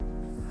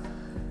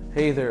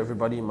Hey there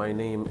everybody, my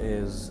name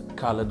is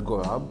Khaled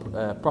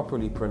Gorab,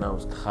 properly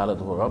pronounced Khaled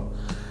Gorab.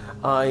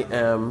 I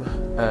am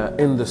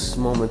in this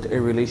moment a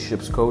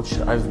relationships coach.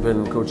 I've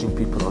been coaching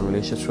people on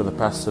relationships for the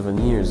past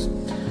 7 years.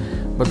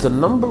 But the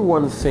number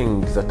one thing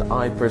that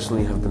I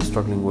personally have been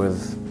struggling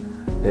with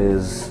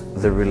is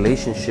the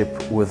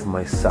relationship with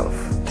myself.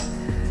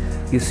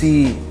 You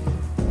see,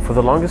 for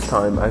the longest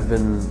time I've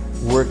been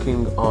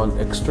working on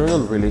external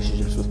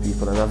relationships with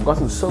people, and I've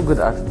gotten so good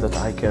at it that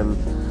I can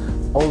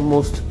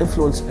almost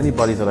influence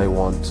anybody that I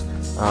want.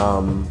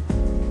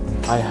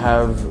 I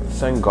have,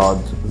 thank God,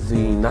 the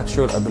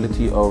natural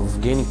ability of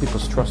gaining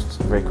people's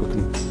trust very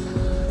quickly.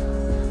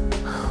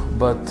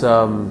 But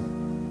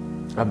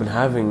I've been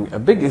having a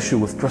big issue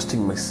with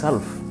trusting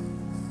myself.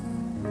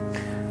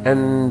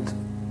 And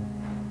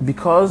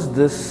because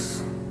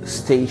this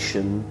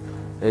station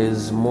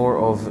is more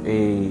of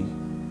a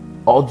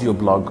audio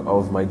blog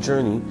of my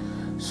journey,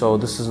 so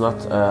this is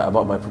not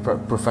about my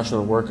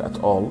professional work at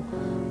all,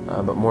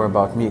 but more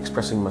about me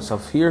expressing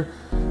myself here,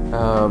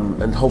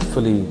 and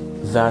hopefully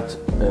that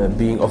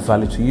being of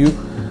value to you.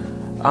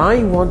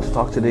 I want to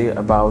talk today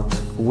about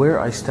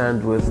where I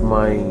stand with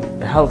my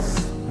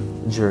health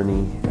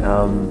journey,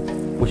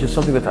 which is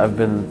something that I've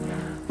been,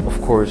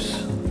 of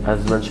course,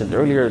 as mentioned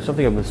earlier,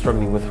 something I've been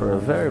struggling with for a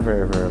very,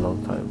 very, very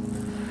long time.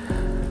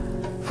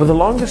 For the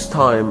longest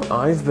time,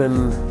 I've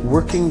been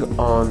working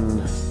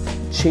on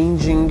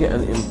changing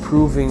and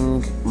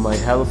improving my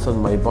health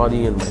and my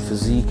body and my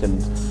physique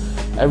and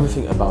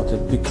everything about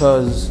it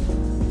because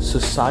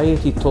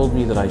society told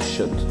me that I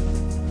should.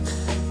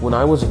 When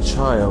I was a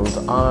child,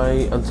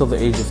 until the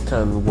age of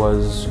 10,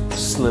 was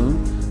slim.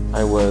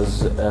 I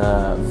was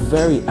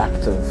very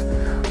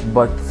active,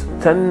 but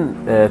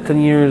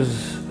 10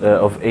 years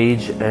of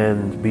age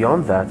and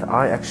beyond that,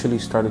 I actually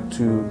started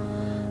to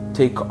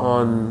take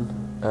on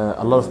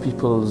a lot of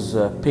people's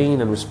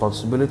pain and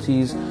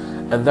responsibilities,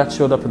 and that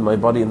showed up in my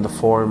body in the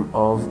form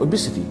of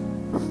obesity.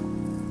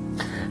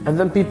 And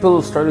then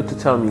people started to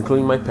tell me,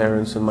 including my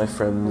parents and my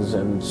friends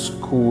and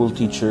school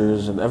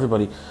teachers and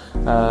everybody,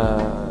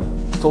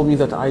 told me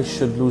that I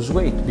should lose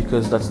weight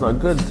because that's not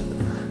good.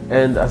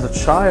 And as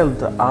a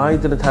child, I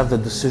didn't have the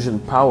decision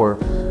power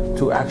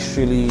to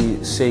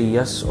actually say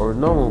yes or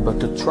no, but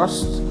to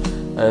trust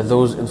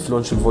those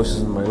influential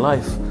voices in my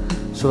life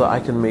so that I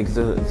can make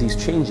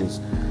these changes.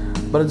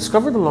 But I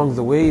discovered along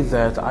the way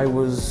that I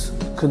was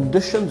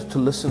conditioned to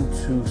listen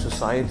to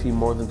society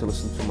more than to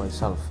listen to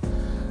myself.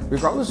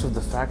 Regardless of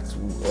the fact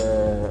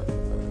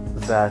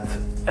that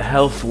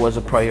health was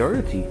a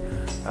priority,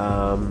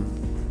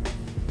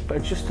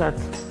 but just that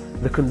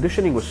the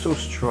conditioning was so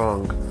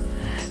strong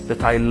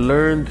that I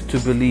learned to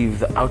believe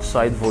the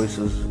outside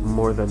voices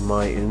more than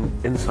my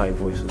inside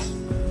voices.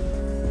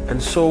 And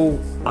so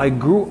I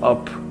grew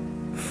up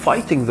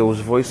fighting those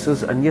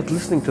voices and yet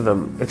listening to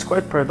them. It's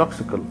quite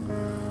paradoxical.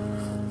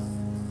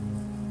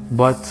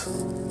 But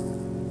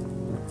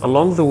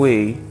along the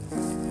way,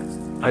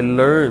 I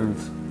learned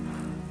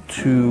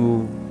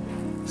to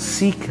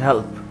seek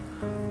help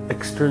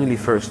externally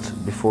first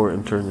before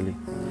internally.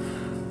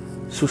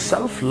 So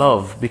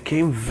self-love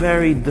became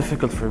very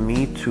difficult for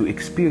me to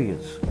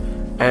experience.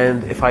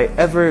 And if I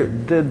ever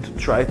did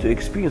try to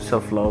experience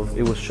self-love,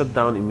 it was shut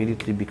down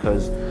immediately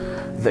because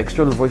the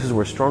external voices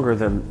were stronger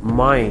than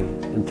my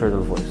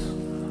internal voice.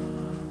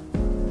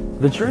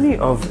 The journey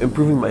of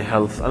improving my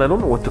health, and I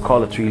don't know what to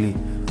call it really,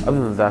 other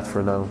than that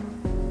for now,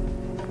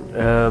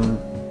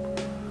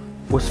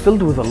 was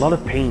filled with a lot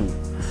of pain.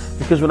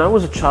 Because when I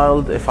was a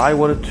child, if I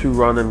wanted to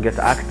run and get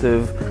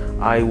active,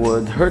 I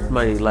would hurt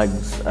my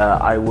legs,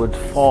 I would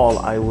fall,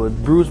 I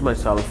would bruise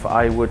myself,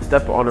 I would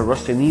step on a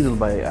rusty needle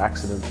by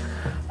accident,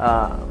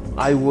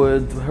 I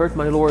would hurt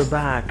my lower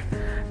back.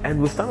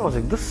 And with time I was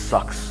like, this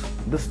sucks,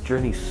 this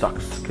journey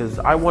sucks, because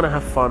I want to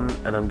have fun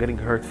and I'm getting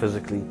hurt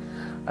physically.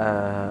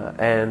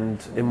 And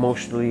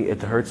emotionally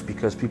it hurts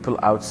because people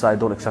outside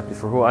don't accept me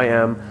for who I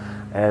am,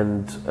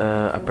 and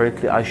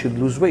apparently I should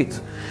lose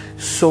weight.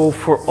 So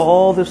for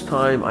all this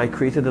time I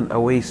created an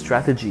away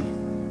strategy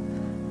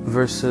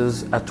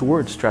versus a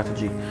toward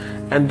strategy.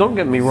 And don't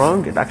get me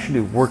wrong, it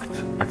actually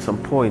worked at some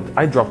point.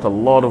 I dropped a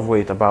lot of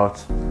weight, about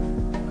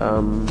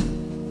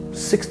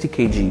 60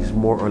 kgs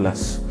more or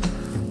less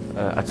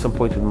at some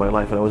point in my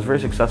life, and I was very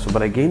successful,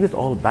 but I gained it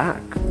all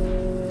back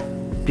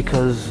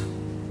because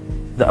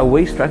the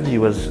away strategy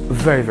was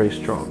very, very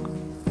strong.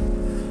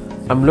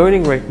 I'm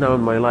learning right now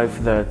in my life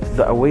that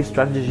the away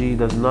strategy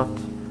does not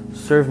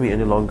serve me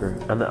any longer,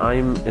 and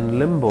I'm in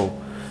limbo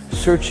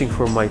searching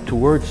for my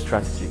toward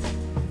strategy.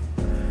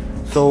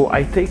 So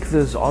I take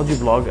this audio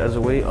blog as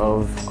a way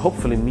of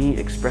hopefully me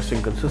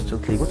expressing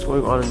consistently what's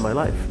going on in my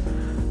life,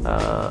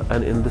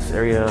 and in this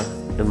area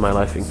in my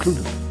life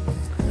included.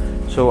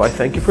 So I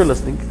thank you for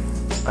listening.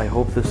 I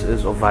hope this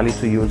is of value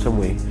to you in some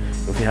way.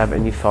 If you have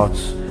any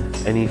thoughts,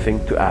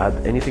 anything to add,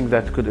 anything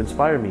that could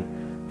inspire me,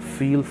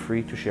 feel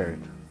free to share it.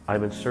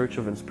 I'm in search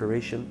of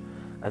inspiration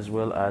as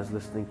well as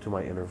listening to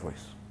my inner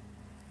voice.